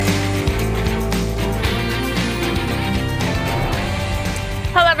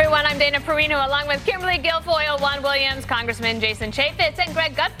Perino, along with Kimberly Guilfoyle, Juan Williams, Congressman Jason Chaffetz, and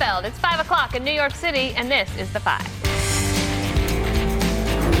Greg Gutfeld. It's 5 o'clock in New York City, and this is The Five.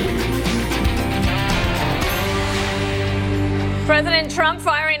 President Trump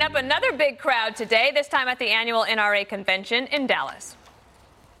firing up another big crowd today, this time at the annual NRA convention in Dallas.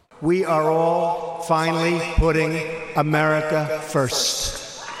 We are all finally putting America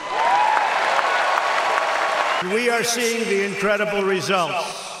first. We are seeing the incredible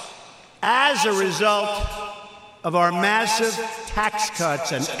results as a result of our massive tax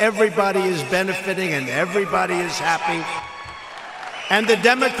cuts, and everybody is benefiting and everybody is happy. And the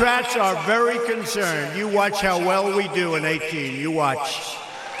Democrats are very concerned. You watch how well we do in 18. You watch.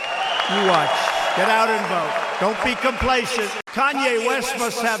 You watch. Get out and vote. Don't be complacent. Kanye West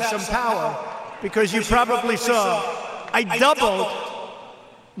must have some power, because you probably saw I doubled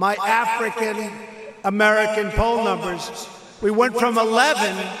my African American poll numbers. We went from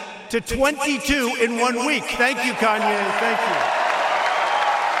 11 to 22 in 1 week. Thank you, Kanye. Thank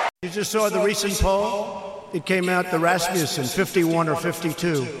you. You just saw the recent poll. It came out, the Rasmussen, 51 or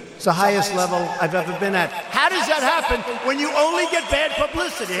 52. It's the highest level I've ever been at. How does that happen when you only get bad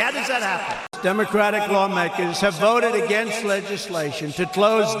publicity? How does that happen? Democratic lawmakers have voted against legislation to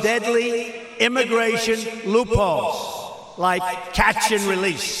close deadly immigration loopholes, like catch and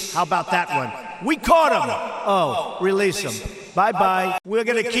release. How about that one? We caught them. Oh, release them. Bye-bye. We're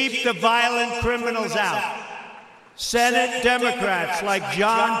going to keep the violent criminals out. Senate Democrats like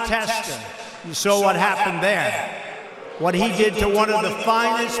John Tester. You saw what happened there. What he did to one of the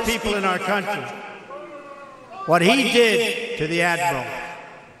finest people in our country. What he did to the Admiral.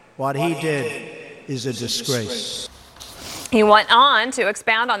 What he did is a disgrace. He went on to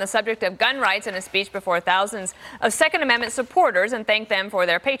expound on the subject of gun rights in a speech before thousands of Second Amendment supporters and thanked them for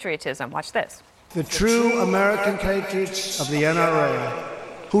their patriotism. Watch this. The true American patriots of the NRA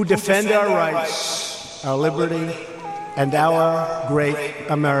who defend our rights, our liberty, and our great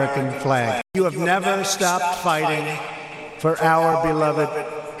American flag. You have never stopped fighting for our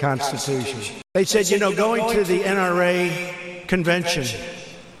beloved Constitution. They said, going to the NRA convention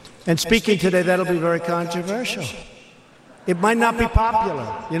and speaking today, that'll be very controversial. It might not be popular.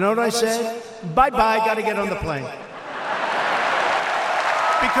 You know what I said? Bye-bye, got to get on the plane.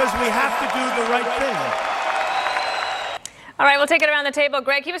 Because we have to do the right thing. All right, we'll take it around the table.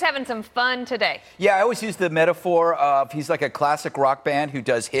 Greg, he was having some fun today. Yeah, I always use the metaphor of he's like a classic rock band who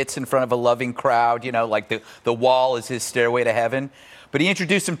does hits in front of a loving crowd, like the Wall is his stairway to heaven. But he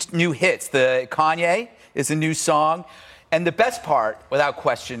introduced some new hits. The Kanye is a new song. And the best part, without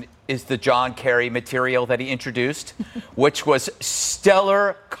question, is the John Kerry material that he introduced, which was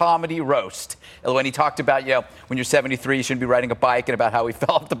stellar comedy roast. When he talked about, when you're 73, you shouldn't be riding a bike, and about how he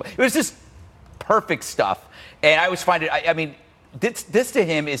fell off the bike. It was just perfect stuff. And I always find it, this to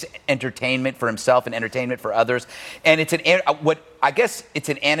him is entertainment for himself and entertainment for others. And it's it's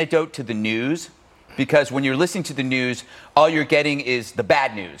an antidote to the news, because when you're listening to the news, all you're getting is the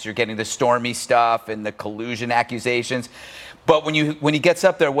bad news. You're getting the stormy stuff and the collusion accusations. But when he gets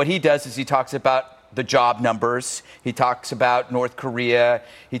up there, what he does is he talks about the job numbers. He talks about North Korea.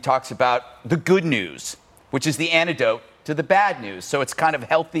 He talks about the good news, which is the antidote to the bad news. So it's kind of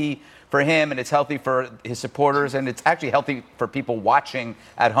healthy for him, and it's healthy for his supporters, and it's actually healthy for people watching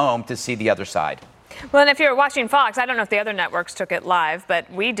at home to see the other side. Well, and if you're watching Fox, I don't know if the other networks took it live,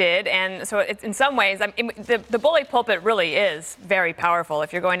 but we did. And so in some ways, the bully pulpit really is very powerful.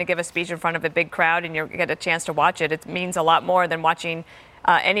 If you're going to give a speech in front of a big crowd and you get a chance to watch it, it means a lot more than watching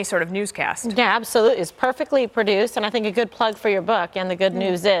any sort of newscast. Yeah, absolutely. It's perfectly produced, and I think a good plug for your book, And the Good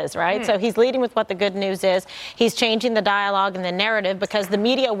News Is, right? So he's leading with what the good news is. He's changing the dialogue and the narrative because the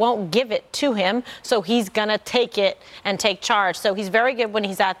media won't give it to him, so he's going to take it and take charge. So he's very good when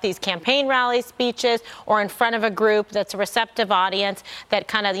he's at these campaign rally speeches or in front of a group that's a receptive audience that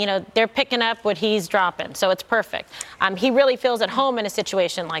kind of, they're picking up what he's dropping. So it's perfect. He really feels at home in a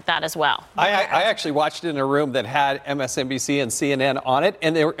situation like that as well. I actually watched it in a room that had MSNBC and CNN on it.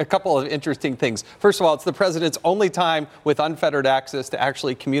 And there were a couple of interesting things. First of all, it's the president's only time with unfettered access to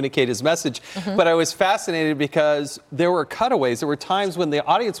actually communicate his message. But I was fascinated because there were cutaways. There were times when the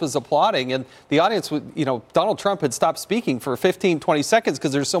audience was applauding, and the audience would, Donald Trump had stopped speaking for 15, 20 seconds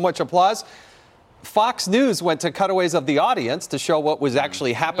because there's so much applause. Fox News went to cutaways of the audience to show what was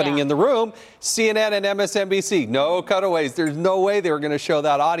actually happening in the room. CNN and MSNBC, no cutaways. There's no way they were going to show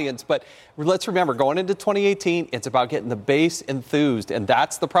that audience. But let's remember, going into 2018, it's about getting the base enthused. And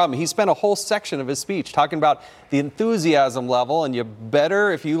that's the problem. He spent a whole section of his speech talking about the enthusiasm level. And you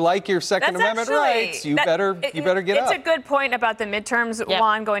better, if you like your Second Amendment rights, you better get up. It's a good point about the midterms,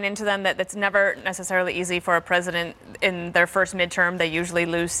 Juan, going into them, that it's never necessarily easy for a president in their first midterm. They usually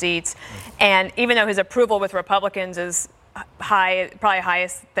lose seats. And even though his approval with Republicans is high, probably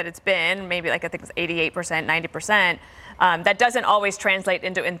highest that it's been, maybe like I think it's 88%, 90%, that doesn't always translate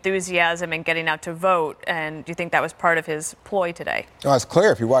into enthusiasm and getting out to vote. And do you think that was part of his ploy today? Oh, it's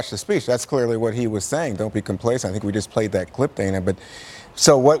clear. If you watch the speech, that's clearly what he was saying. Don't be complacent. I think we just played that clip, Dana. But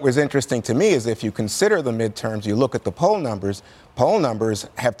so what was interesting to me is if you consider the midterms, you look at the poll numbers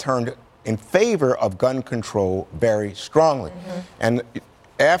have turned in favor of gun control very strongly. And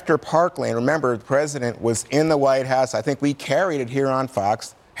after Parkland, remember, the president was in the White House. I think we carried it here on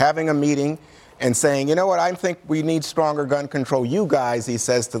Fox, having a meeting and saying, you know what, I think we need stronger gun control. You guys, he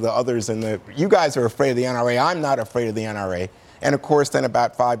says to the others, you guys are afraid of the NRA. I'm not afraid of the NRA. And of course, then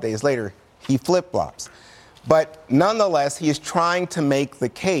about 5 days later, he flip-flops. But nonetheless, he is trying to make the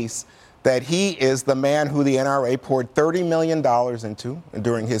case that he is the man who the NRA poured $30 million into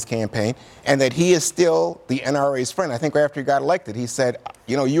during his campaign, and that he is still the NRA's friend. I think after he got elected, he said,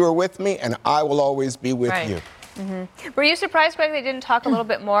 you know, you are with me, and I will always be with you. Were you surprised, Greg, they didn't talk a little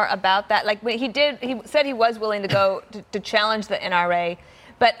bit more about that? Like, he said he was willing to go to challenge the NRA,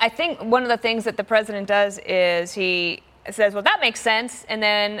 but I think one of the things that the president does is he says, well, that makes sense. And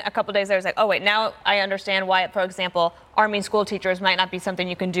then a couple days later, it's like, oh, wait, now I understand why, for example, arming school teachers might not be something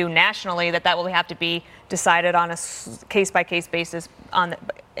you can do nationally, that will have to be decided on a case-by-case basis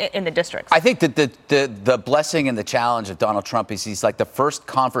in the districts. I think that the blessing and the challenge of Donald Trump is he's like the first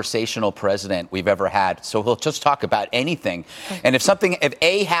conversational president we've ever had. So he'll just talk about anything. And if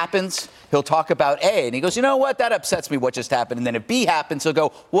A happens, he'll talk about A. And he goes, you know what, that upsets me what just happened. And then if B happens, he'll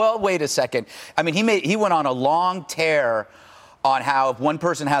go, well, wait a second. I mean, he went on a long tear on how if one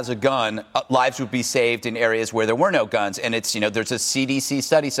person has a gun, lives would be saved in areas where there were no guns. And it's, there's a CDC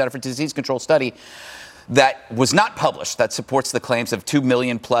study, Center for Disease Control study, that was not published that supports the claims of 2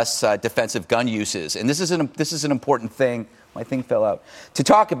 million plus defensive gun uses. And this is an important thing. My thing fell out to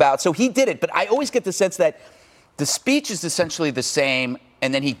talk about. So he did it. But I always get the sense that the speech is essentially the same,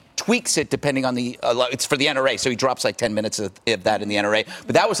 and then he tweaks it depending on it's for the NRA, so he drops like 10 minutes of that in the NRA.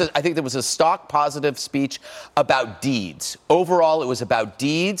 But I think there was a stock positive speech about deeds. Overall, it was about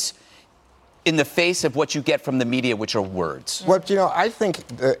deeds in the face of what you get from the media, which are words. Well, I think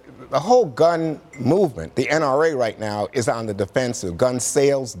the whole gun movement, the NRA right now, is on the defensive. Gun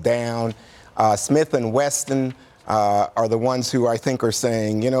sales down. Smith & Wesson are the ones who I think are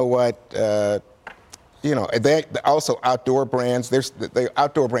saying, you know what, they also outdoor brands. The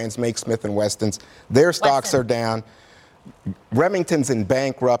outdoor brands make Smith & Wessons. Their stocks are down. Remington's in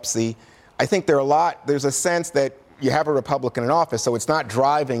bankruptcy. I think there's a sense that you have a Republican in office, so it's not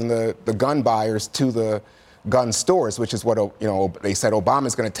driving the gun buyers to the gun stores, which is what, they said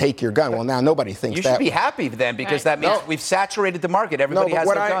Obama's going to take your gun. Well, now nobody thinks that. You should be happy then, because that means we've saturated the market. Everybody has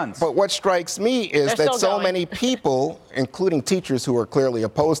their guns. But what strikes me is that so many people, including teachers who are clearly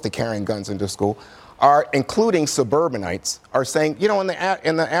opposed to carrying guns into school, including suburbanites, are saying, in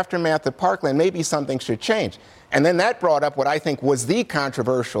the aftermath of Parkland, maybe something should change. And then that brought up what I think was the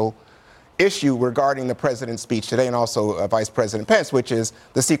controversial issue regarding the president's speech today, and also Vice President Pence, which is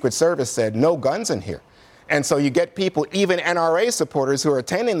the Secret Service said no guns in here. And so you get people, even NRA supporters who are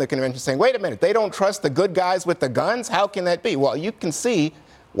attending the convention, saying, wait a minute, they don't trust the good guys with the guns? How can that be? Well, you can see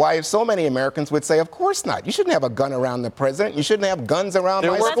why so many Americans would say, of course not. You shouldn't have a gun around the president. You shouldn't have guns around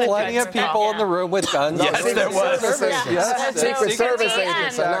my school. There were plenty of people in the room with guns. Yes, there was. Secret Service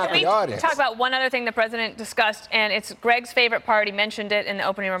agents are not the audience. Talk about one other thing the president discussed, and it's Greg's favorite part. He mentioned it in the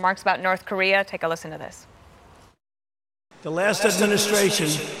opening remarks about North Korea. Take a listen to this. The last administration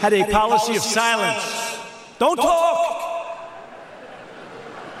had a policy of silence. Don't talk.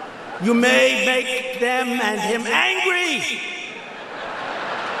 You may make them and him angry.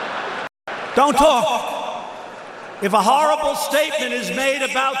 Don't talk. If a horrible statement is made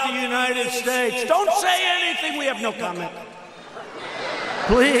about the United States, don't say anything. We have no comment.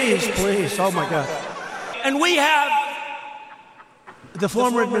 Please, please. Oh, my God. And we have the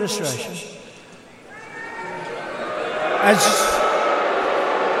former administration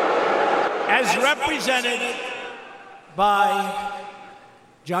as represented by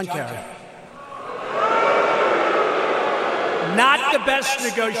John Kerry. Not the best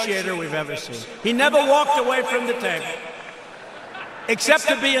negotiator we've ever seen. He never walked away from the table. except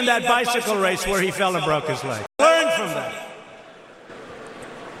to be in that bicycle race where he fell and broke his leg. Learn from that.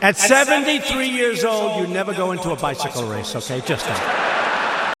 At 73 years old, you never go into a bicycle race, okay? Just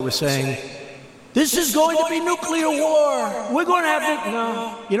that. I was saying, this is going to be nuclear war. We're going to have it.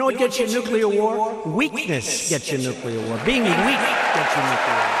 No. You know what gets you nuclear war? Weakness gets you nuclear war. Being weak gets you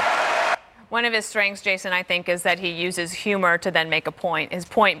nuclear war. One of his strengths, Jason, I think, is that he uses humor to then make a point. His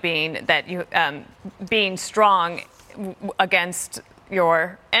point being that you, being strong against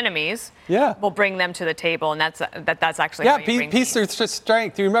your enemies will bring them to the table, and that's actually how you bring peace through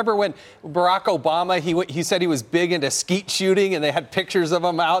strength. You remember when Barack Obama, he said he was big into skeet shooting, and they had pictures of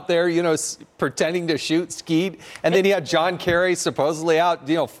him out there, pretending to shoot skeet, and then he had John Kerry supposedly out,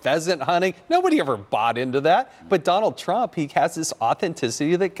 pheasant hunting. Nobody ever bought into that. But Donald Trump, he has this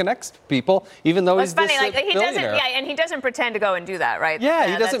authenticity that connects people, even though he's funny, this he doesn't, and he doesn't pretend to go and do that, right? Yeah,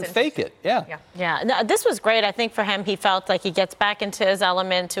 he doesn't fake it. Yeah. No, this was great. I think for him, he felt like he gets back into his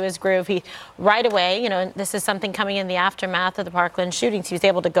element, to his groove. He right away, this is something coming in the aftermath of the Parkland shootings. He was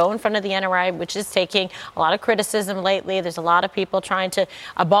able to go in front of the NRA, which is taking a lot of criticism lately. There's a lot of people trying to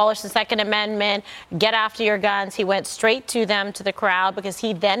abolish the Second Amendment, get after your guns. He went straight to them, to the crowd, because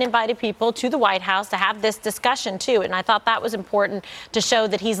he then invited people to the White House to have this discussion too. And I thought that was important to show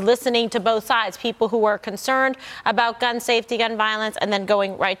that he's listening to both sides, people who are concerned about gun safety, gun violence, and then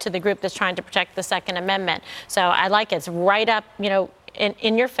going right to the group that's trying to protect the Second Amendment. So I like it. It's right up,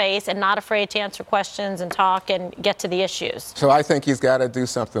 in your face, and not afraid to answer questions and talk and get to the issues. So I think he's got to do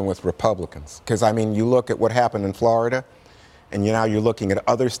something with Republicans. Because, you look at what happened in Florida, and you're looking at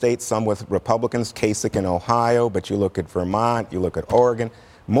other states, some with Republicans, Kasich in Ohio, but you look at Vermont, you look at Oregon.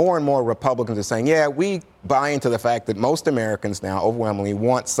 More and more Republicans are saying, we buy into the fact that most Americans now overwhelmingly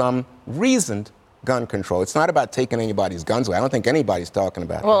want some reasoned gun control. It's not about taking anybody's guns away. I don't think anybody's talking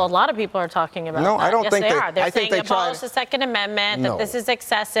about Well, a lot of people are talking about No, that. I don't yes, think they are. They're I think saying they abolish the Second Amendment, that this is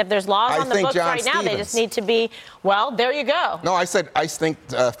excessive. There's laws on the books right now. They just need to be, there you go. No, I think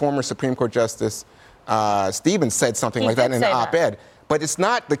former Supreme Court Justice Stevens said something like that in an op-ed. But it's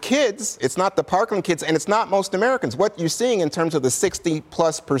not the kids, it's not the Parkland kids, and it's not most Americans. What you're seeing in terms of the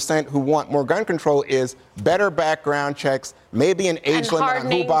 60+% who want more gun control is better background checks, maybe an age limit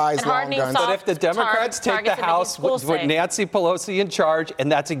on who buys long guns. But if the Democrats take the House with Nancy Pelosi in charge, and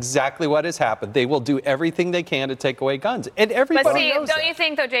that's exactly what has happened, they will do everything they can to take away guns. And everybody knows don't you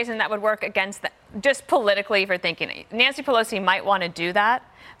think, though, Jason, that would work against just politically for thinking? Nancy Pelosi might want to do that.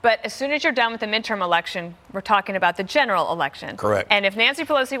 But as soon as you're done with the midterm election, we're talking about the general election. Correct. And if Nancy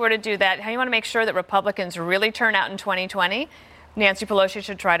Pelosi were to do that, how you want to make sure that Republicans really turn out in 2020? Nancy Pelosi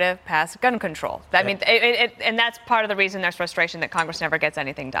should try to pass gun control. I mean, and that's part of the reason there's frustration that Congress never gets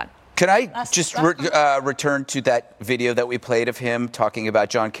anything done. Can I just return to that video that we played of him talking about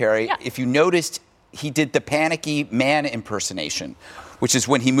John Kerry? Yeah. If you noticed, he did the panicky man impersonation, which is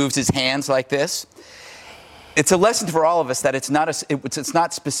when he moves his hands like this. It's a lesson for all of us that it's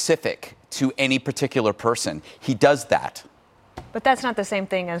not specific to any particular person. He does that. But that's not the same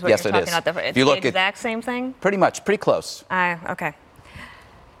thing as what Yes, you're it talking is. about. It's you the look exact same thing? Pretty much. Pretty close. Okay.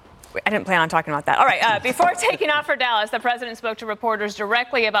 I didn't plan on talking about that. All right. Before taking off for Dallas, the president spoke to reporters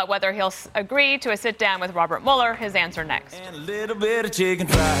directly about whether he'll agree to a sit-down with Robert Mueller. His answer next. And a little bit of chicken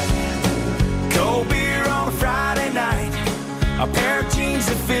fried. Cold beer on a Friday night. A pair of jeans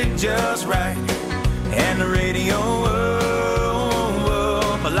that fit just right. And the radio, a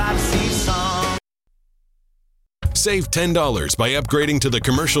lot of song. Save $10 by upgrading to the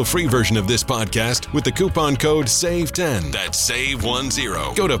commercial-free version of this podcast with the coupon code SAVE10. That's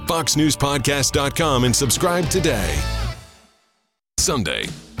SAVE10. Go to foxnewspodcast.com and subscribe today. Sunday,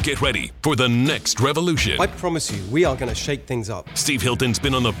 get ready for the next revolution. I promise you, we are going to shake things up. Steve Hilton's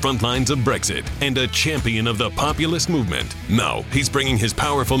been on the front lines of Brexit and a champion of the populist movement. Now, he's bringing his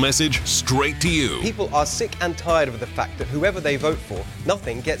powerful message straight to you. People are sick and tired of the fact that whoever they vote for,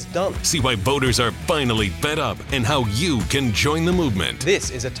 nothing gets done. See why voters are finally fed up and how you can join the movement. This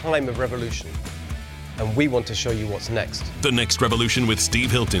is a time of revolution, and we want to show you what's next. The Next Revolution with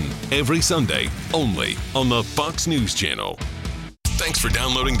Steve Hilton, every Sunday, only on the Fox News Channel. Thanks for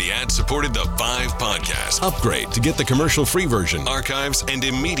downloading the ad-supported The 5 podcast. Upgrade to get the commercial-free version, archives, and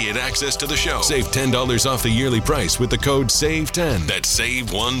immediate access to the show. Save $10 off the yearly price with the code SAVE10. That's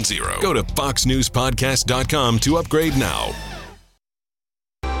SAVE10. Go to foxnewspodcast.com to upgrade now.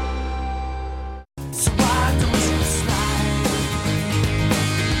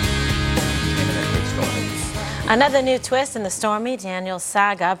 Another new twist in the Stormy Daniels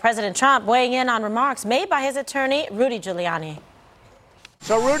saga. President Trump weighing in on remarks made by his attorney, Rudy Giuliani.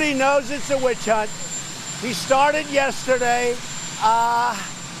 So Rudy knows it's a witch hunt. He started yesterday.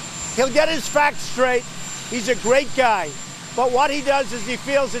 He'll get his facts straight. He's a great guy. But what he does is he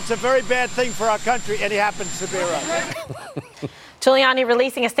feels it's a very bad thing for our country, and he happens to be right. Giuliani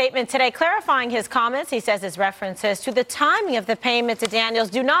releasing a statement today clarifying his comments. He says his references to the timing of the payment to Daniels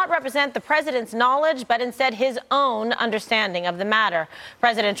do not represent the president's knowledge, but instead his own understanding of the matter.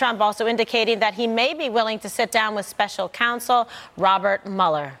 President Trump also indicating that he may be willing to sit down with special counsel Robert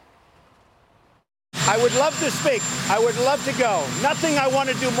Mueller. I would love to speak. I would love to go. Nothing I want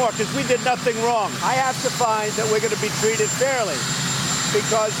to do more because we did nothing wrong. I have to find that we're going to be treated fairly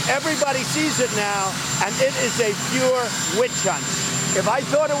because everybody sees it now, and it is a pure witch hunt. If I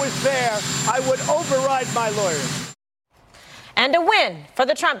thought it was fair, I would override my lawyers. And a win for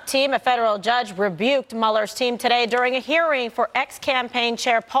the Trump team. A federal judge rebuked Mueller's team today during a hearing for ex-campaign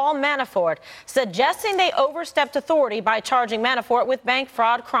chair Paul Manafort, suggesting they overstepped authority by charging Manafort with bank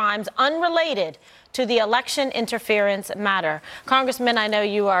fraud crimes unrelated to the election interference matter. Congressman, I know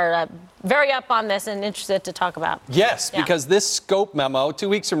you are very up on this and interested to talk about. Yes, because this scope memo, 2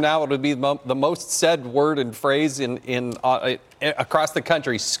 weeks from now, it'll be the most said word and phrase in across the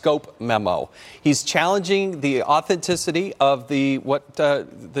country, scope memo. He's challenging the authenticity of what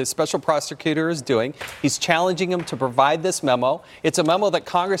the special prosecutor is doing. He's challenging him to provide this memo. It's a memo that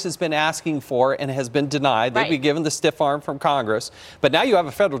Congress has been asking for and has been denied. They've been given the stiff arm from Congress. But now you have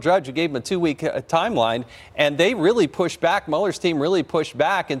a federal judge who gave him a 2-week timeline, and they really pushed back. Mueller's team really pushed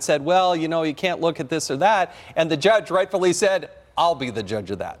back and said, well, you know, you can't look at this or that. And the judge rightfully said, I'll be the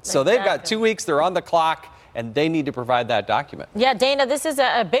judge of that. So they've got 2 weeks. They're on the clock. And they need to provide that document. Yeah, Dana, this is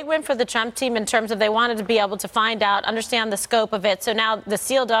a big win for the Trump team in terms of they wanted to be able to find out, understand the scope of it. So now the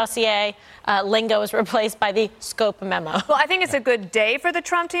sealed dossier lingo is replaced by the scope memo. Well, I think it's a good day for the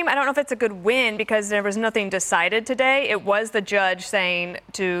Trump team. I don't know if it's a good win because there was nothing decided today. It was the judge saying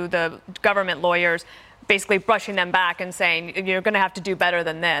to the government lawyers, basically brushing them back and saying, you're going to have to do better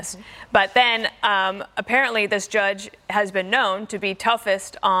than this. But then apparently this judge has been known to be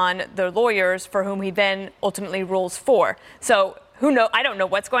toughest on the lawyers for whom he then ultimately rules for. So who knows? I don't know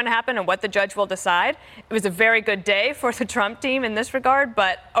what's going to happen and what the judge will decide. It was a very good day for the Trump team in this regard,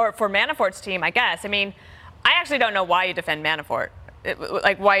 or for Manafort's team, I guess. I mean, I actually don't know why you defend Manafort.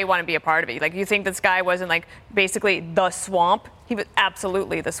 Like why you want to be a part of it. Like you think this guy wasn't like basically the swamp? He was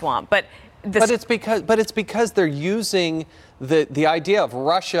absolutely the swamp. But it's because they're using the idea of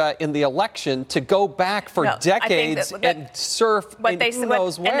Russia in the election to go back for decades and surf who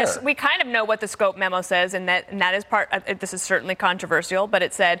knows where. We kind of know what the scope memo says, and that is part. This is certainly controversial, but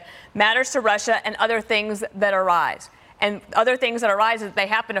it said matters to Russia and other things that arise. And other things that arise is they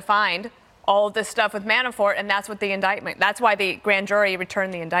happen to find all of this stuff with Manafort, and that's what the indictment. That's why the grand jury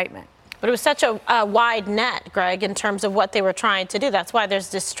returned the indictment. But it was such a wide net, Greg, in terms of what they were trying to do. That's why there's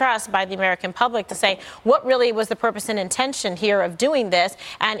distrust by the American public to say what really was the purpose and intention here of doing this.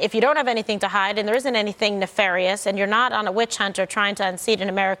 And if you don't have anything to hide and there isn't anything nefarious and you're not on a witch hunt or trying to unseat an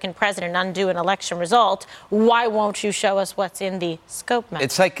American president and undo an election result, why won't you show us what's in the scope memo?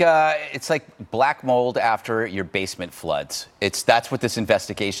 It's like black mold after your basement floods. That's what this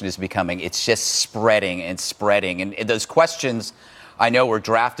investigation is becoming. It's just spreading and spreading. And those questions, I know, were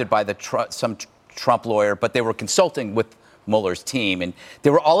drafted by some Trump lawyer, but they were consulting with Mueller's team, and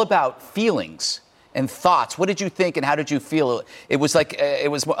they were all about feelings and thoughts. What did you think, and how did you feel? It was like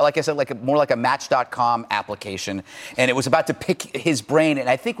I said, more like a Match.com application, and it was about to pick his brain. And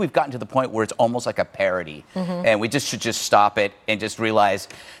I think we've gotten to the point where it's almost like a parody, and we should just stop it and just realize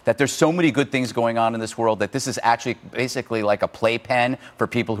that there's so many good things going on in this world that this is actually basically like a playpen for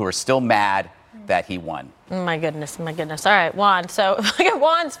people who are still mad that he won. My goodness. All right, Juan. So look at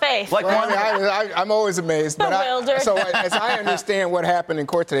Juan's face. I'm always amazed. Bewildered. So as I understand what happened in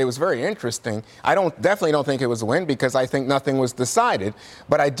court today, it was very interesting. I definitely don't think it was a win because I think nothing was decided.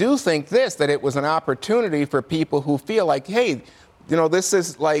 But I do think that it was an opportunity for people who feel like, hey, you know, this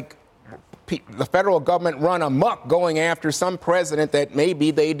is like the federal government run amok going after some president that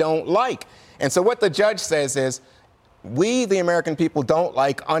maybe they don't like. And so what the judge says is, we, the American people, don't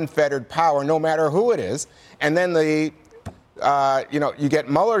like unfettered power, no matter who it is. And then you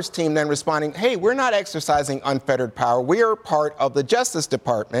get Mueller's team then responding, hey, we're not exercising unfettered power. We are part of the Justice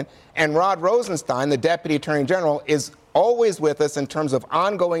Department. And Rod Rosenstein, the Deputy Attorney General, is always with us in terms of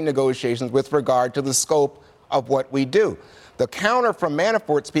ongoing negotiations with regard to the scope of what we do. The counter from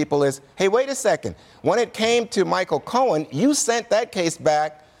Manafort's people is, hey, wait a second. When it came to Michael Cohen, you sent that case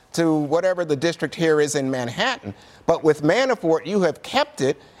back to whatever the district here is in Manhattan. But with Manafort, you have kept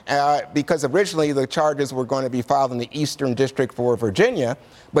it because originally the charges were going to be filed in the Eastern District for Virginia.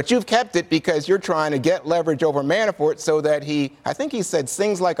 But you've kept it because you're trying to get leverage over Manafort so that I think he said,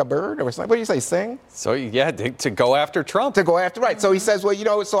 sings like a bird or something. What do you say, sing? So, yeah, to go after Trump. To go after, right. So he says,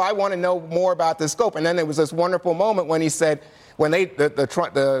 well, so I want to know more about the scope. And then there was this wonderful moment when he said, when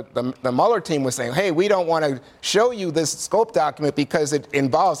the Mueller team was saying, hey, we don't want to show you this scope document because it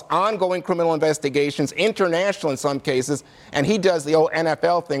involves ongoing criminal investigations, international in some cases, and he does the old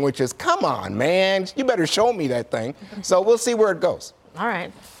NFL thing, which is, come on, man, you better show me that thing. So we'll see where it goes. All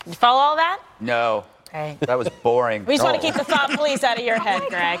right. You follow all that? No. Okay. That was boring. We just want to keep the thought police out of your head,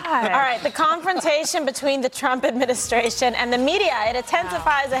 Greg. All right, the confrontation between the Trump administration and the media, it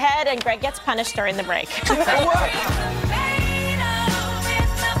intensifies ahead, and Greg gets punished during the break.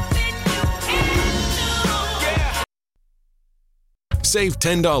 Save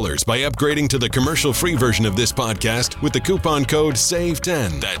 $10 by upgrading to the commercial-free version of this podcast with the coupon code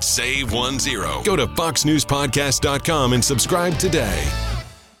SAVE10. That's SAVE10. Go to foxnewspodcast.com and subscribe today.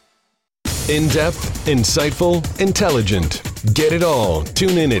 In-depth, insightful, intelligent. Get it all.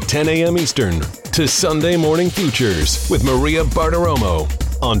 Tune in at 10 a.m. Eastern to Sunday Morning Futures with Maria Bartiromo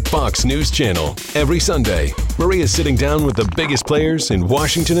on Fox News Channel. Every Sunday, Maria is sitting down with the biggest players in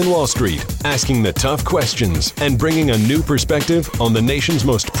Washington and Wall Street, asking the tough questions and bringing a new perspective on the nation's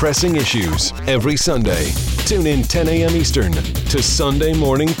most pressing issues. Every Sunday, tune in 10 a.m. Eastern to Sunday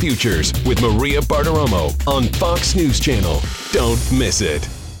Morning Futures with Maria Bartiromo on Fox News Channel. Don't miss it.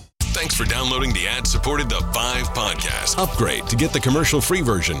 Thanks for downloading the ad-supported The 5 podcast. Upgrade to get the commercial-free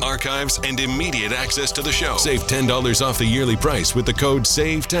version, archives, and immediate access to the show. Save $10 off the yearly price with the code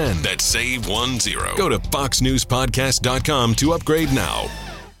SAVE10. That's SAVE10. Go to foxnewspodcast.com to upgrade now.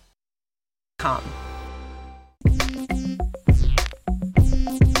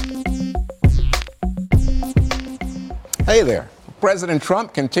 Hey there. President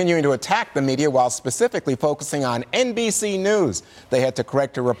Trump continuing to attack the media while specifically focusing on NBC News. They had to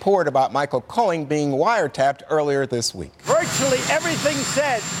correct a report about Michael Cohen being wiretapped earlier this week. Virtually everything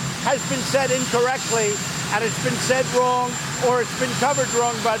said has been said incorrectly, and it's been said wrong, or it's been covered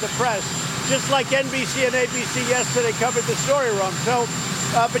wrong by the press, just like NBC and ABC yesterday covered the story wrong. So,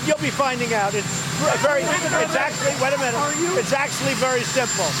 but you'll be finding out. It's actually, wait a minute, it's actually very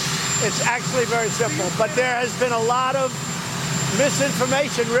simple. It's actually very simple. But there has been a lot of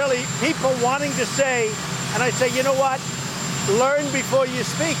misinformation, really, people wanting to say, and I say, you know what, learn before you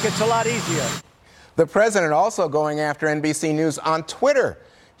speak. It's a lot easier. The president also going after NBC News on Twitter.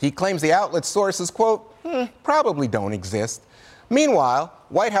 He claims the outlet's sources, quote, probably don't exist. Meanwhile,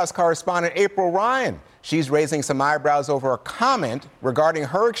 White House correspondent April Ryan, she's raising some eyebrows over a comment regarding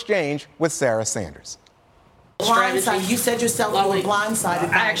her exchange with Sarah Sanders. Blindsided. You said yourself you were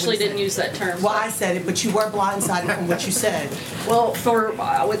blindsided. I actually didn't use that term. Well, I said it, but you were blindsided from what you said. Well,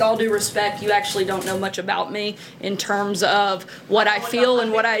 with all due respect, you actually don't know much about me in terms of what I feel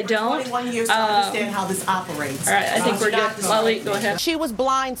and what I don't. 21 years to understand how this operates. All right, I think we're good. Lolly, go ahead. She was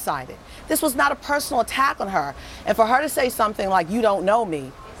blindsided. This was not a personal attack on her. And for her to say something like, you don't know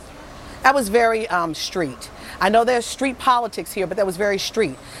me, that was very street. I know there's street politics here, but that was very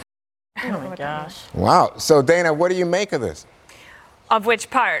street. Oh, my gosh. Wow. So, Dana, what do you make of this? Of which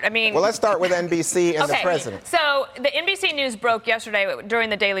part? I mean... Well, let's start with NBC and the president. So the NBC News broke yesterday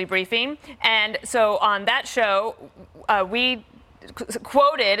during the daily briefing. And so on that show, we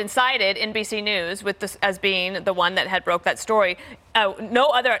quoted and cited NBC News with this as being the one that had broke that story. No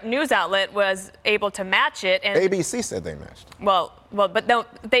other news outlet was able to match it. And ABC said they matched. Well, but no,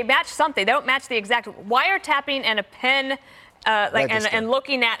 they matched something. They don't match the exact wiretapping and a pen... and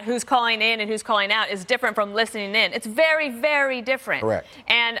looking at who's calling in and who's calling out is different from listening in. It's very, very different. Correct.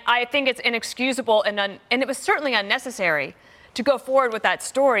 And I think it's inexcusable and it was certainly unnecessary to go forward with that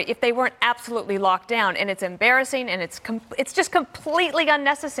story if they weren't absolutely locked down. And it's embarrassing and it's just completely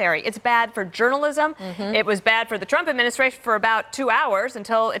unnecessary. It's bad for journalism. Mm-hmm. It was bad for the Trump administration for about 2 hours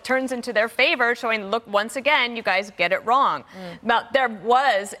until it turns into their favor, showing, look, once again, you guys get it wrong. Now, there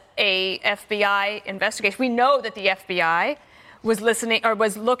was a FBI investigation. We know that the FBI was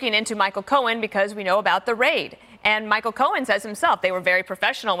looking into Michael Cohen because we know about the raid. And Michael Cohen says himself, they were very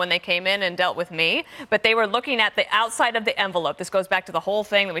professional when they came in and dealt with me, but they were looking at the outside of the envelope. This goes back to the whole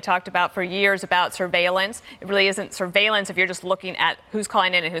thing that we talked about for years about surveillance. It really isn't surveillance if you're just looking at who's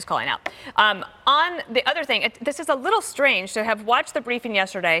calling in and who's calling out. On the other thing, this is a little strange to have watched the briefing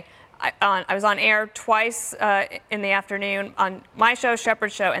yesterday. I was on air twice in the afternoon on my show,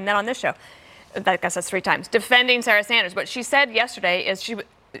 Shepard's show, and then on this show. I guess that's 3 times, defending Sarah Sanders. What she said yesterday is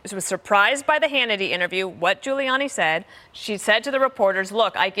was surprised by the Hannity interview, what Giuliani said. She said to the reporters,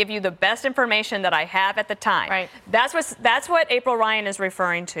 look, I give you the best information that I have at the time. Right. That's what April Ryan is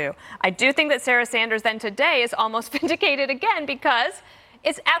referring to. I do think that Sarah Sanders then today is almost vindicated again because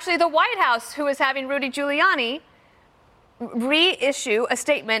it's actually the White House who is having Rudy Giuliani reissue a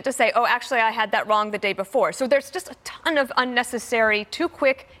statement to say, oh, actually, I had that wrong the day before. So there's just a ton of unnecessary, too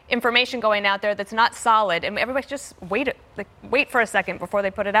quick information going out there that's not solid. And everybody just wait for a second before they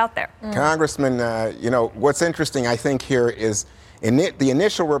put it out there. Congressman, what's interesting, I think, here is the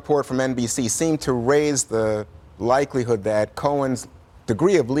initial report from NBC seemed to raise the likelihood that Cohen's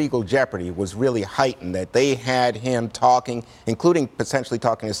degree of legal jeopardy was really heightened, that they had him talking, including potentially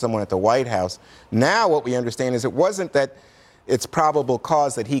talking to someone at the White House. Now what we understand is it wasn't that it's probable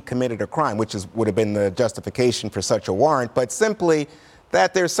cause that he committed a crime, which would have been the justification for such a warrant, but simply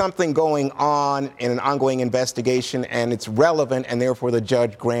that there's something going on in an ongoing investigation and it's relevant, and therefore the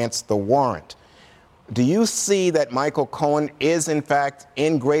judge grants the warrant. Do you see that Michael Cohen is, in fact,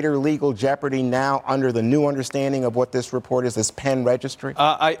 in greater legal jeopardy now under the new understanding of what this report is, this Penn registry?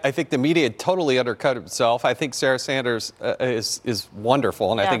 I think the media totally undercut itself. I think Sarah Sanders is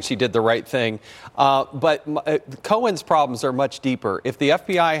wonderful, and I think she did the right thing. But Cohen's problems are much deeper. If the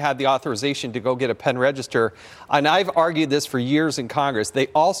FBI had the authorization to go get a Penn register, and I've argued this for years in Congress, they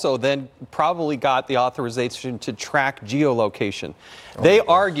also then probably got the authorization to track geolocation. They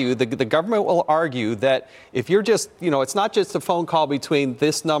argue, the government will argue that if you're just, it's not just a phone call between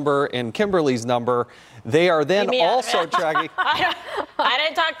this number and Kimberly's number, they are then also tracking. I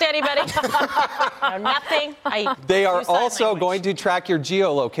didn't talk to anybody. No, nothing. They are also going to track your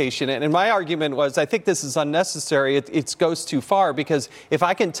geolocation. And my argument was, I think this is unnecessary. It goes too far, because if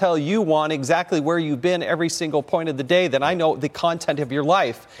I can tell you, Juan, exactly where you've been every single point of the day, then I know the content of your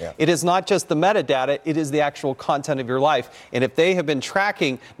life. Yeah. It is not just the metadata, it is the actual content of your life. And if they have been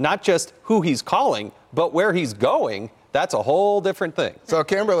tracking not just who he's calling, but where he's going, that's a whole different thing. So,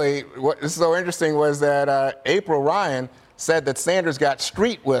 Kimberly, what is so interesting was that April Ryan said that Sanders got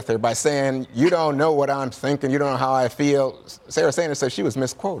street with her by saying, you don't know what I'm thinking, you don't know how I feel. Sarah Sanders said she was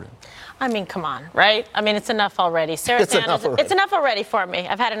misquoted. I mean, come on, right? I mean, it's enough already. Sarah Sanders, it's enough already for me.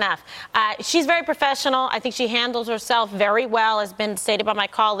 I've had enough. She's very professional. I think she handles herself very well, has been stated by my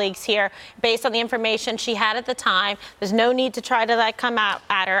colleagues here, based on the information she had at the time. There's no need to try to come out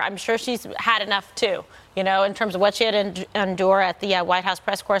at her. I'm sure she's had enough too, in terms of what she had to endure at the White House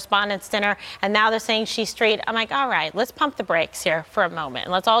press correspondents' dinner. And now they're saying she's straight. I'm like, all right, let's pump the brakes here for a moment.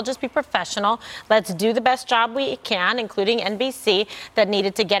 And let's all just be professional. Let's do the best job we can, including NBC, that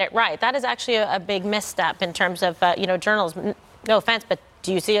needed to get it right. That is actually a big misstep in terms of, journalism. No offense, but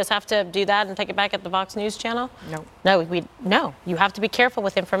do you see us have to do that and take it back at the Fox News channel? No. No. You have to be careful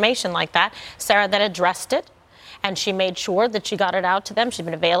with information like that. Sarah then addressed it, and she made sure that she got it out to them. She's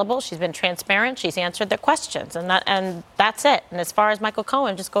been available. She's been transparent. She's answered their questions, and that's it. And as far as Michael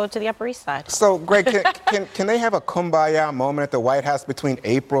Cohen, just go to the Upper East Side. So, Greg, can they have a kumbaya moment at the White House between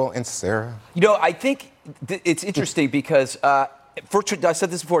April and Sarah? I think it's interesting because I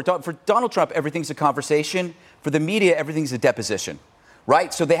said this before. For Donald Trump, everything's a conversation. For the media, everything's a deposition.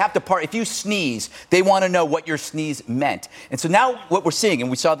 Right? So they have to if you sneeze, they want to know what your sneeze meant. And so now what we're seeing, and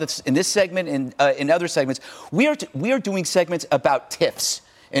we saw this in this segment and in other segments, we are doing segments about tiffs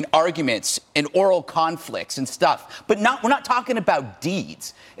and arguments and oral conflicts and stuff. But we're not talking about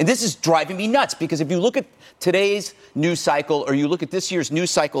deeds. And this is driving me nuts, because if you look at today's news cycle or you look at this year's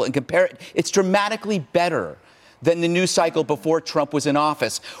news cycle and compare it, it's dramatically better than the news cycle before Trump was in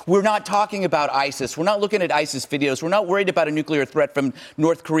office. We're not talking about ISIS. We're not looking at ISIS videos. We're not worried about a nuclear threat from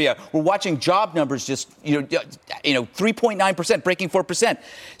North Korea. We're watching job numbers just, 3.9%, breaking 4%.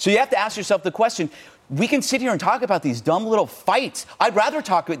 So you have to ask yourself the question, we can sit here and talk about these dumb little fights. I'd rather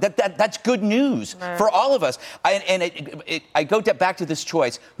talk about that's good news for all of us. I go back to this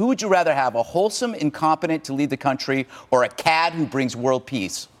choice. Who would you rather have, a wholesome incompetent to lead the country, or a cad who brings world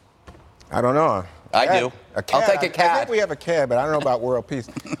peace? I don't know. I do. I'll take a cad. I think we have a cad, but I don't know about world peace.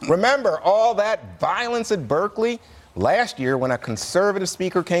 Remember all that violence at Berkeley last year when a conservative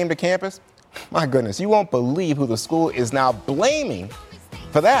speaker came to campus? My goodness, you won't believe who the school is now blaming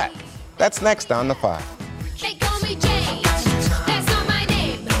for that. That's next on The Five. They call me Jane. That's not my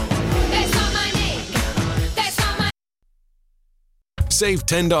name. That's not my name. That's not my Save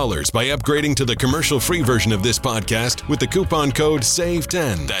 $10 by upgrading to the commercial-free version of this podcast with the coupon code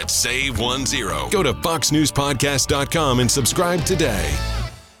SAVE10. That's SAVE10. Go to foxnewspodcast.com and subscribe today.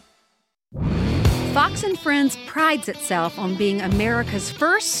 Fox & Friends prides itself on being America's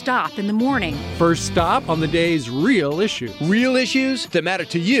first stop in the morning. First stop on the day's real issues. Real issues that matter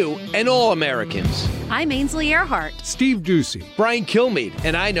to you and all Americans. I'm Ainsley Earhart. Steve Ducey. Brian Kilmeade.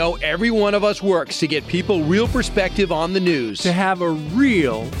 And I know every one of us works to get people real perspective on the news. To have a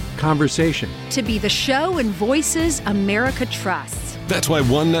real conversation. To be the show and voices America trusts. That's why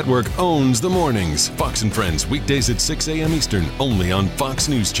One Network owns the mornings. Fox & Friends, weekdays at 6 a.m. Eastern, only on Fox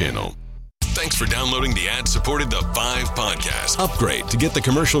News Channel. Thanks for downloading the ad-supported The 5 podcast. Upgrade to get the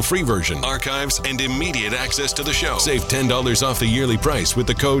commercial-free version, archives, and immediate access to the show. Save $10 off the yearly price with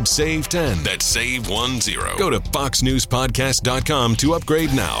the code SAVE10. That's SAVE10. Go to foxnewspodcast.com to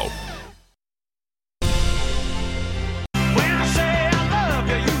upgrade now.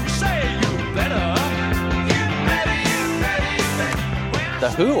 The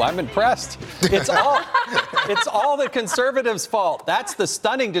Who, I'm impressed. It's all the conservatives' fault. That's the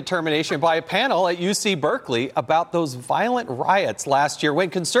stunning determination by a panel at UC Berkeley about those violent riots last year when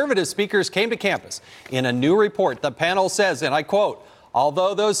conservative speakers came to campus. In a new report, the panel says, and I quote,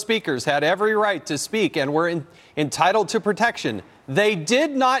 although those speakers had every right to speak and were entitled to protection, they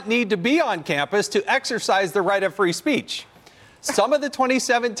did not need to be on campus to exercise the right of free speech. Some of the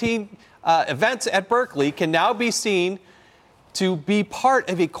 2017 events at Berkeley can now be seen to be part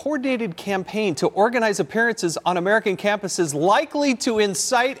of a coordinated campaign to organize appearances on American campuses likely to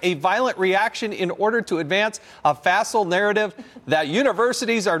incite a violent reaction in order to advance a facile narrative that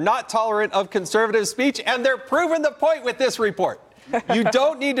universities are not tolerant of conservative speech, and they're proving the point with this report. You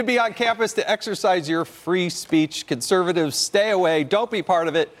don't need to be on campus to exercise your free speech. Conservatives, stay away. Don't be part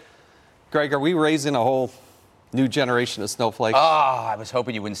of it. Greg, are we raising a whole new generation of snowflakes? Oh, I was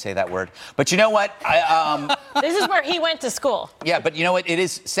hoping you wouldn't say that word. But you know what? This is where he went to school. Yeah, but you know what?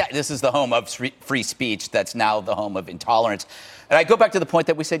 This is the home of free speech. That's now the home of intolerance. And I go back to the point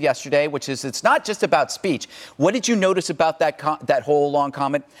that we said yesterday, which is it's not just about speech. What did you notice about that whole long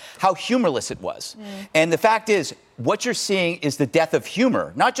comment? How humorless it was. And the fact is, what you're seeing is the death of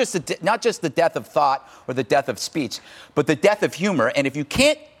humor, not just the death of thought or the death of speech, but the death of humor. And if you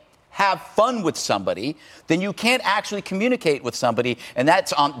can't have fun with somebody, then you can't actually communicate with somebody, and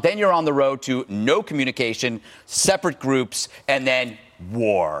then you're on the road to no communication, separate groups, and then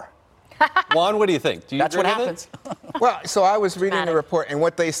war. Juan, what do you think? That's what happens. Well, so I was reading the report, and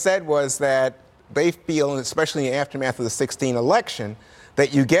what they said was that they feel, especially in the aftermath of the 2016 election,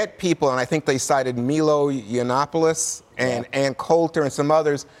 that you get people, and I think they cited Milo Yiannopoulos and Ann Coulter and some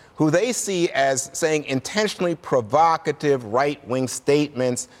others, who they see as saying intentionally provocative right-wing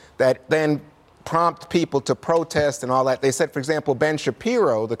statements that then prompt people to protest and all that. They said, for example, Ben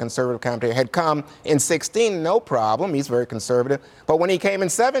Shapiro, the conservative commentator, had come in 2016, no problem. He's very conservative. But when he came in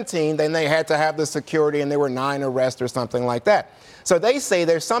 2017, then they had to have the security and there were 9 arrests or something like that. So they say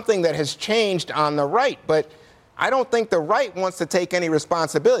there's something that has changed on the right. But I don't think the right wants to take any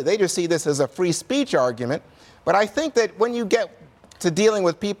responsibility. They just see this as a free speech argument. But I think that when you get to dealing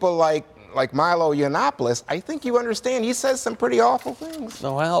with people like Milo Yiannopoulos, I think you understand he says some pretty awful things.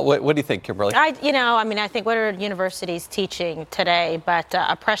 Oh, well, what do you think, Kimberly? I think what are universities teaching today but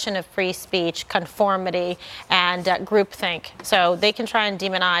oppression of free speech, conformity, and groupthink. So they can try and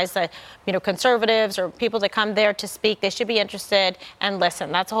demonize conservatives or people that come there to speak. They should be interested and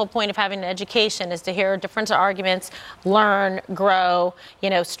listen. That's the whole point of having an education, is to hear different arguments, learn, grow,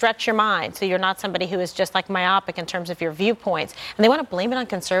 stretch your mind so you're not somebody who is just like myopic in terms of your viewpoints. And they want to blame it on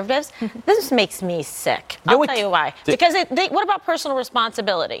conservatives. This makes me sick. I'll tell you why. Because what about personal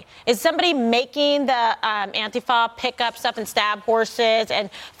responsibility? Is somebody making the Antifa pick up stuff and stab horses and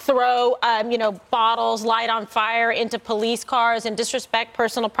throw, bottles, light on fire into police cars and disrespect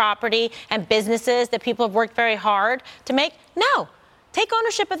personal property and businesses that people have worked very hard to make? No. Take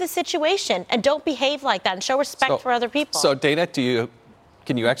ownership of the situation and don't behave like that and show respect for other people. So, Dana,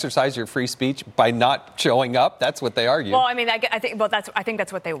 can you exercise your free speech by not showing up? That's what they argue. Well, I mean, I think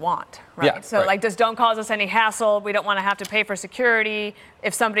that's what they want, right? Yeah, so, don't cause us any hassle. We don't want to have to pay for security.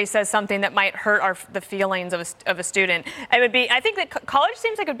 If somebody says something that might hurt the feelings of a student, I think that college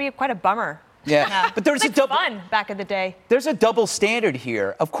seems like it would be quite a bummer. Yeah, but there's fun back in the day. There's a double standard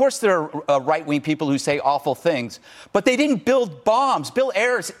here. Of course, there are right-wing people who say awful things, but they didn't build bombs. Bill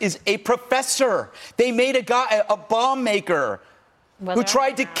Ayers is a professor. They made a bomb maker who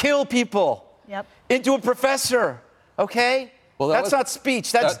tried to kill people into a professor. Okay? Well, that's not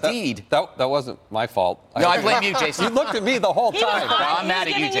speech. That's deed. That wasn't my fault. No, I blame you, Jason. You looked at me the whole time. I'm mad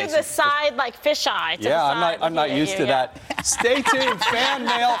at you, Jason. You the side like fisheye. Yeah, I'm not used to that. Stay tuned. Fan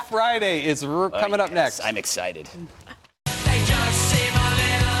Mail Friday is coming up next. I'm excited.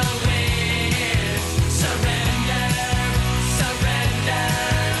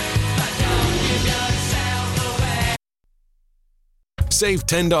 Save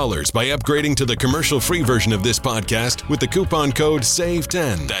 $10 by upgrading to the commercial-free version of this podcast with the coupon code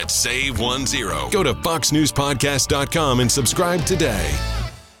SAVE10. That's SAVE10. Go to foxnewspodcast.com and subscribe today.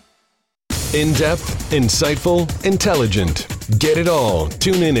 In-depth, insightful, intelligent. Get it all.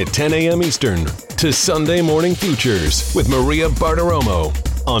 Tune in at 10 a.m. Eastern to Sunday Morning Futures with Maria Bartiromo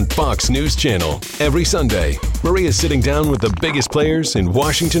on Fox News Channel. Every Sunday, Maria's sitting down with the biggest players in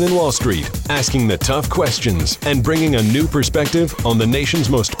Washington and Wall Street, asking the tough questions and bringing a new perspective on the nation's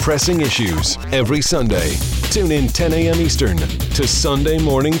most pressing issues. Every Sunday, tune in 10 a.m. Eastern to Sunday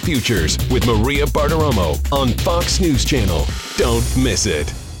Morning Futures with Maria Bartiromo on Fox News Channel. Don't miss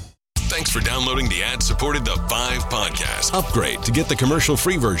it. Thanks for downloading the ad-supported The 5 podcast. Upgrade to get the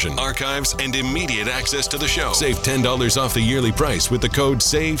commercial-free version, archives, and immediate access to the show. Save $10 off the yearly price with the code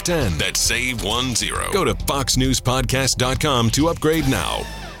SAVE10. That's SAVE10. Go to foxnewspodcast.com to upgrade now.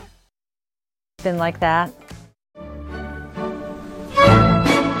 Been like that.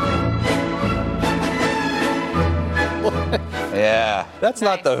 Yeah. That's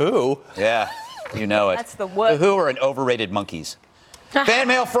not The Who. Yeah, you know it. That's the what? The Who are an overrated monkeys. Fan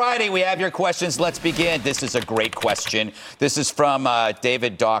Mail Friday, we have your questions. Let's begin. This is a great question. This is from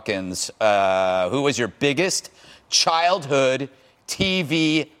David Dawkins. Who was your biggest childhood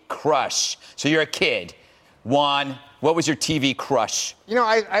TV crush? So you're a kid. Juan, what was your TV crush? You know,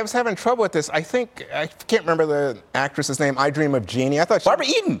 I was having trouble with this. I can't remember the actress's name. I Dream of Jeannie. I thought Barbara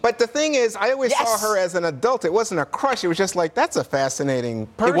Eden. But the thing is, I always saw her as an adult. It wasn't a crush. It was just like, that's a fascinating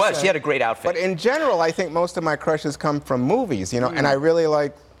person. It was. She had a great outfit. But in general, I think most of my crushes come from movies, you know, and I really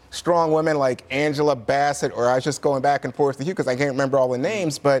like strong women like Angela Bassett, or I was just going back and forth with you because I can't remember all the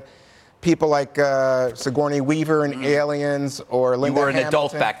names, but people like Sigourney Weaver in Aliens, or Linda You were an Hamilton.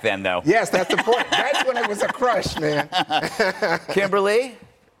 adult back then, though. Yes, that's the point. That's when it was a crush, man. Kimberly,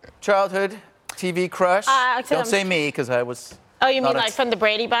 childhood TV crush? Don't say me, because I was... Oh, you mean like from the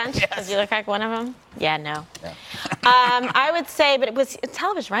Brady Bunch? Because you look like one of them? Yeah, no. Yeah. I would say, but it was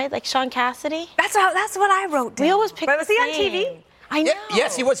television, right? Like Sean Cassidy? That's what I wrote down. We always pick But was he on the TV? same. I know.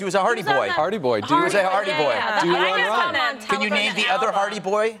 Yes, he was. He was a Hardy Boy. Hardy Boy. He was a Hardy Boy. Do Run. Can you name the other Hardy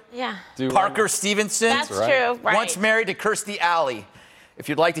Boy? Yeah. Parker Stevenson. That's true, right. Once married to Kirstie Alley. If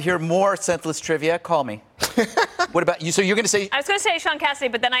you'd like to hear more senseless trivia, call me. What about you? So you're going to say... I was going to say Sean Cassidy,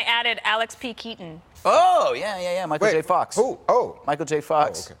 but then I added Alex P. Keaton. Oh, yeah. Michael J. Fox. Who? Oh. Michael J.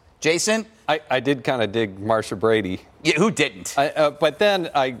 Fox. Oh, okay. Jason? I did kind of dig Marsha Brady. Yeah, who didn't? But then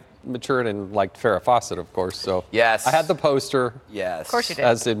I matured and liked Farrah Fawcett, of course. So yes, I had the poster. Yes, of course you did.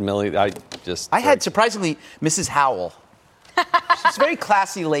 As did Millie. I had surprisingly Mrs. Howell. She's a very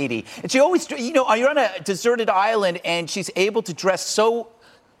classy lady, and she always, you're on a deserted island, and she's able to dress so,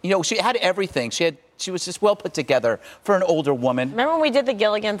 she had everything. She was just well put together for an older woman. Remember when we did the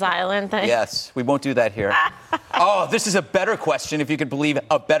Gilligan's Island thing? Yes, we won't do that here. Oh, this is a better question, if you could believe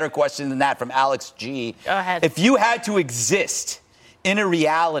a better question than that, from Alex G. Go ahead. If you had to exist in a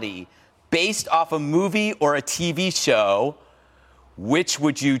reality based off a movie or a TV show, which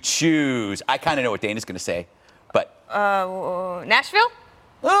would you choose? I kind of know what Dana's going to say, but... Nashville?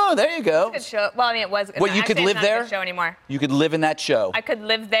 Oh, there you go. It's a good show. Well, I mean, it was. What, you could live it's not there? A good show anymore. You could live in that show. I could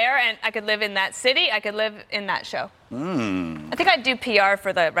live there, and I could live in that city. I could live in that show. I think I'd do PR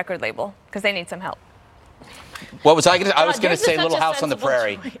for the record label because they need some help. What was I going to? I was going to say such Little a House on the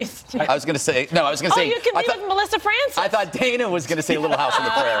Prairie. Yeah. I was going to say no. I was going to Oh, say. you can be with Melissa Francis. I thought Dana was going to say Little House on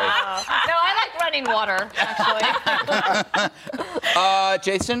the Prairie. No, I like Running Water, actually.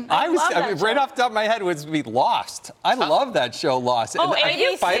 Jason? I was right off the top of my head was be Lost. I love that show, Lost. Oh, and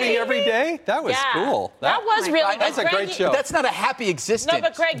ABC. Fighting every day? That was cool. That was really good. That's a great show. But that's not a happy existence. No,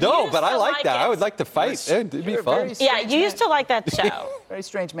 but Greg, you No, used but I to like that. it. I would like to fight. It'd be fun. Yeah, you used to like that show. Very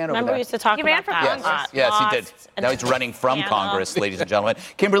strange man over Remember there. we used to talk He ran about for that. Congress. a lot. Yes, he Lost did. and- Now he's running from Yeah. Congress, ladies and gentlemen.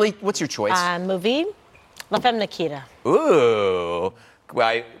 Kimberly, what's your choice? Movie, La Femme Nikita. Ooh.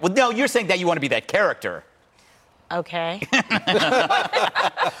 Well, no, you're saying that you want to be that character. Okay.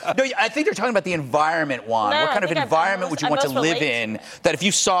 No, I think they're talking about the environment, Juan. No, What I kind of think I environment most- would you I want to most live relate in that if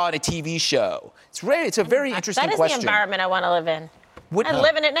you saw in a TV show? It's a very interesting That is question. the environment I want to live in. I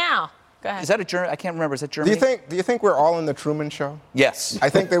live in it now. Go ahead. Is that a German? I can't remember. Is that Do Germany? you think we're all in the Truman Show? Yes. I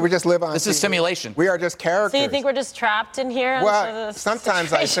think they would just live on. This is TV. simulation. We are just characters. So you think we're just trapped in here? Well, into the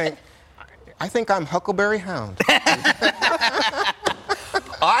sometimes I situation? think I'm Huckleberry Hound.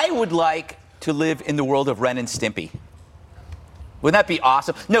 I would like to live in the world of Ren and Stimpy. Wouldn't that be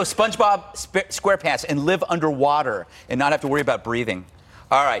awesome? No, SpongeBob SquarePants and live underwater and not have to worry about breathing.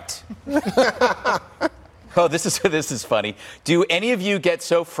 All right. Oh, this is funny. Do any of you get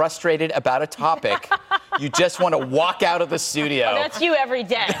so frustrated about a topic you just want to walk out of the studio. Oh, that's you every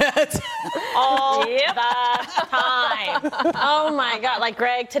day. All the time. Oh my God, like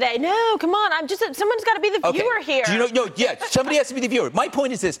Greg today. No, come on. Someone's got to be the viewer here. Do you know? No, yeah, somebody has to be the viewer. My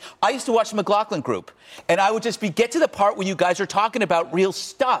point is this: I used to watch the McLaughlin Group, and I would just get to the part where you guys are talking about real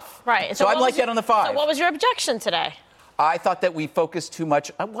stuff. Right. So I'm like that on the 5. So what was your objection today? I thought that we focused too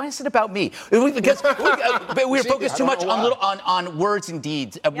much. Why is it about me? Because we were focused too much on words and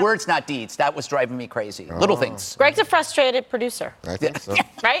deeds. Words, not deeds. That was driving me crazy. Little things. Greg's a frustrated producer. I think so.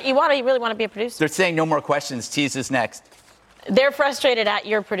 Right? You really want to be a producer. They're saying no more questions. Tease is next. They're frustrated at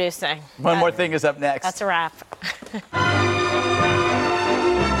your producing. One more thing is up next. That's a wrap.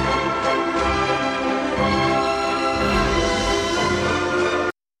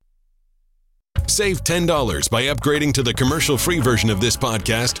 Save $10 by upgrading to the commercial-free version of this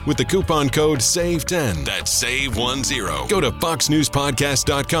podcast with the coupon code SAVE10. That's SAVE10. Go to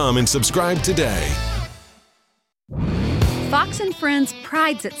foxnewspodcast.com and subscribe today. Fox & Friends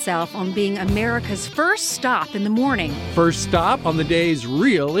prides itself on being America's first stop in the morning. First stop on the day's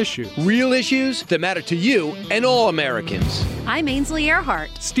real issues. Real issues that matter to you and all Americans. I'm Ainsley Earhart.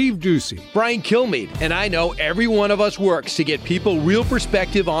 Steve Ducey. Brian Kilmeade, and I know every one of us works to get people real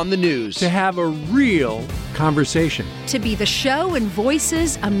perspective on the news. To have a real conversation. To be the show and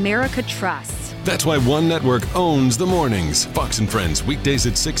voices America trusts. That's why One Network owns the mornings. Fox & Friends, weekdays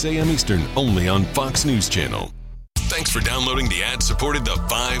at 6 a.m. Eastern, only on Fox News Channel. Thanks for downloading the ad-supported The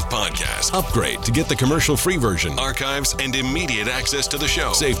 5 podcast. Upgrade to get the commercial-free version, archives, and immediate access to the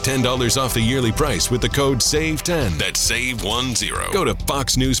show. Save $10 off the yearly price with the code SAVE10. That's SAVE10. Go to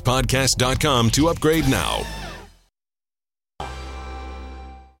foxnewspodcast.com to upgrade now.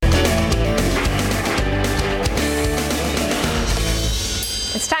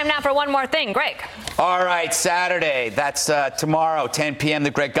 It's time now for one more thing. Greg. All right, Saturday. That's tomorrow, 10 p.m.,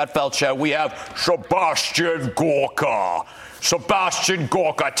 the Greg Gutfeld Show. We have Sebastian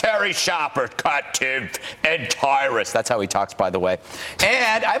Gorka, Terry Shopper, Kativ, and Tyrus. That's how he talks, by the way.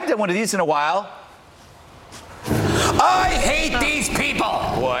 And I haven't done one of these in a while. I hate these people.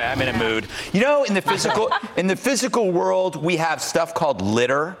 Boy, I'm in a mood. You know, in the physical world, we have stuff called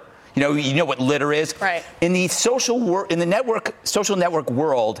litter. You know what litter is? Right. In the social network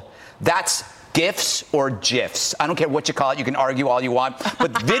world, that's GIFs or GIFs. I don't care what you call it. You can argue all you want.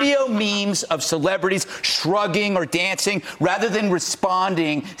 But video memes of celebrities shrugging or dancing rather than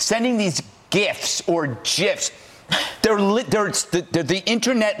responding, sending these GIFs or GIFs. They're the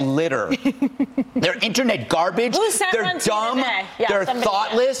internet litter. They're internet garbage. They're dumb. They're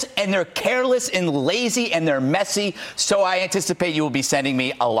thoughtless, and they're careless and lazy, and they're messy. So I anticipate you will be sending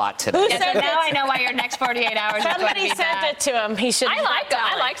me a lot today. Now I know why your next 48 hours is going to be Somebody sent bad. it to him. He should. I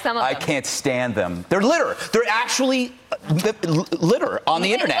like some of them. I can't stand them. They're litter. They're actually litter on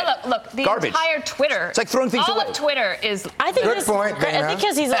the internet. Look, the garbage. entire Twitter. It's like throwing things all away. of Twitter is. I think Good point, Dana. I think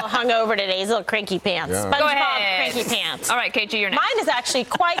because he's a little hungover today. He's a little cranky pants. Yeah. SpongeBob Go ahead. cranky pants. All right, KG, you're next. Mine is actually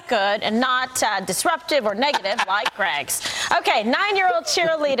quite good and not disruptive or negative like Greg's. Okay, 9-year-old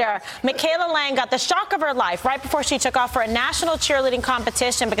cheerleader Michaela Lang got the shock of her life right before she took off for a national cheerleading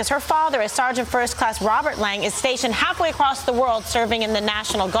competition because her father, as Sergeant First Class Robert Lang, is stationed halfway across the world serving in the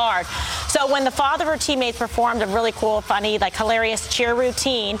National Guard. So when the father of her teammates performed a really cool, funny, hilarious cheer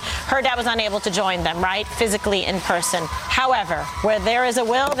routine, her dad was unable to join them, right? Physically in person. However, where there is a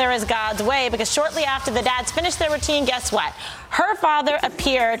will, there is God's way, because shortly after the dads finished their routine, guess what? Her father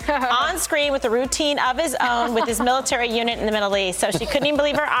appeared on screen with a routine of his own with his military unit in the Middle East. So she couldn't even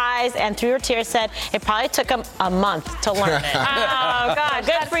believe her eyes, and through her tears said it probably took him a month to learn it. Oh, God,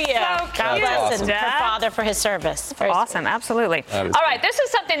 good for you. So God cute. bless Awesome. her father for his service. Awesome, absolutely. All right, this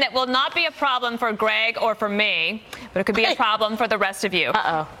is something that will not be a problem for Greg or for me, but it could be a problem for the rest of you.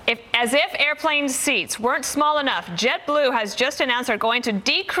 Uh-oh. As if airplane seats weren't small enough, JetBlue has just announced they're going to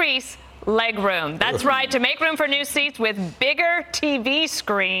decrease leg room. That's right. To make room for new seats with bigger TV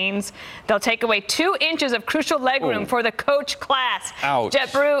screens, they'll take away 2 inches of crucial leg room for the coach class. Ouch.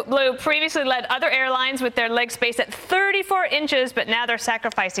 JetBlue previously led other airlines with their leg space at 34 inches, but now they're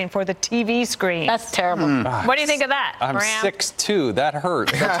sacrificing for the TV screen. That's terrible. What do you think of that, I'm Graham? 6'2". That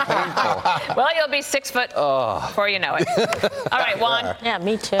hurts. That's painful. Well, you'll be 6 foot before you know it. All right, Juan. Yeah,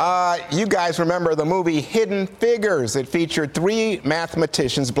 me too. You guys remember the movie Hidden Figures? It featured 3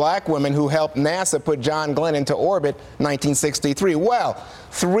 mathematicians, black women, woman who helped NASA put John Glenn into orbit in 1963. Well,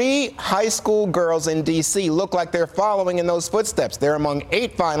 3 high school girls in D.C. look like they're following in those footsteps. They're among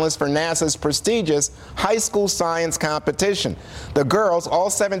 8 finalists for NASA's prestigious high school science competition. The girls, all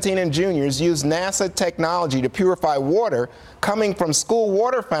 17 and juniors, use NASA technology to purify water coming from school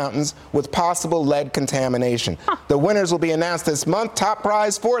water fountains with possible lead contamination. The winners will be announced this month. Top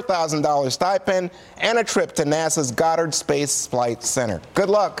prize, $4,000 stipend and a trip to NASA's Goddard Space Flight Center. Good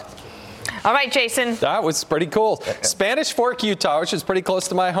luck. All right, Jason. That was pretty cool. Spanish Fork, Utah, which is pretty close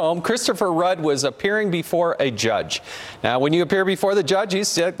to my home. Christopher Rudd was appearing before a judge. Now, when you appear before the judge,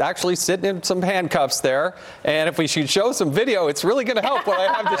 he's actually sitting in some handcuffs there. And if we should show some video, it's really going to help what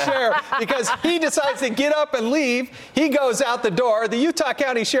I have to share, because he decides to get up and leave. He goes out the door. The Utah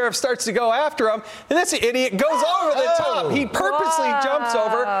County Sheriff starts to go after him. And this idiot goes over the top. He purposely jumps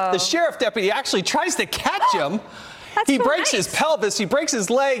over. The sheriff deputy actually tries to catch him. He breaks his pelvis, he breaks his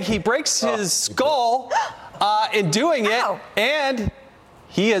leg, he breaks his skull in doing it, and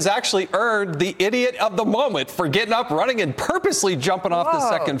he has actually earned the idiot of the moment for getting up, running, and purposely jumping off the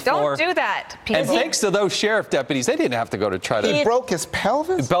second floor. Don't do that, Peter. And thanks to those sheriff deputies, they didn't have to go to try to. He broke his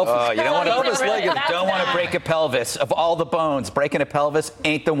pelvis? You don't want to break a pelvis. Of all the bones, breaking a pelvis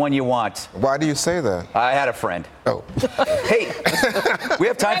ain't the one you want. Why do you say that? I had a friend. Oh. Hey, we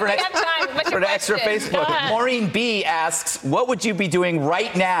have time for an extra question? Facebook. Maureen B asks, what would you be doing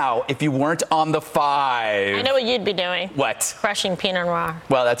right now if you weren't on the 5? I know what you'd be doing. What? Crushing Pinot Noir.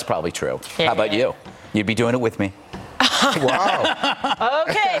 Well, that's probably true. Yeah. How about you? You'd be doing it with me. Wow.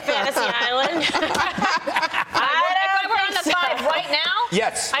 Okay, Fantasy Island. If I were on the 5 right now,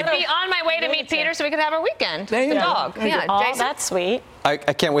 yes, I'd be on my way to meet Peter so we could have our weekend. There you the go. dog. Yeah, Oh, Jason. that's sweet. I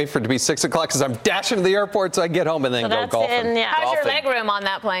can't wait for it to be 6 o'clock because I'm dashing to the airport so I get home and then go golfing. How's your leg room on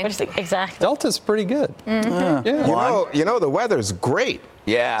that plane? Exactly. Delta's pretty good. Mm-hmm. You know, the weather's great.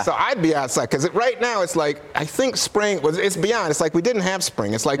 Yeah. So I'd be outside because right now it's like, I think spring was, it's beyond. It's like we didn't have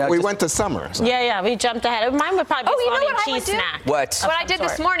spring. It's like we went to summer. So. Yeah, we jumped ahead. Mine would probably be you know salty what I would cheese do? snack. What? What I did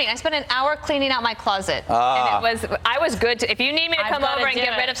this morning, I spent an hour cleaning out my closet. And I was good to, if you need me to come over and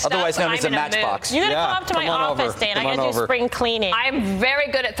get rid of stuff, otherwise known as a I'm in a matchbox. mood. You're going to come up to my office, Dan. I got to do spring cleaning. I'm very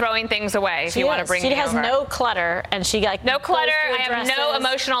good at throwing things away if you want to bring me over. She has no clutter, and she like no clutter. goes I through have no dresses.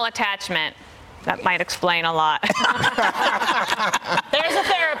 emotional attachment. That might explain a lot. There's a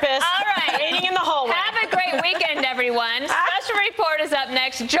therapist. All right. Waiting in the hallway. Have a great weekend, everyone. Special report is up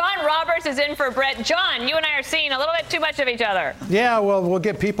next. John Roberts is in for Brett. John, you and I are seeing a little bit too much of each other. Yeah, well, we'll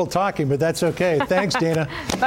get people talking, but that's okay. Thanks, Dana.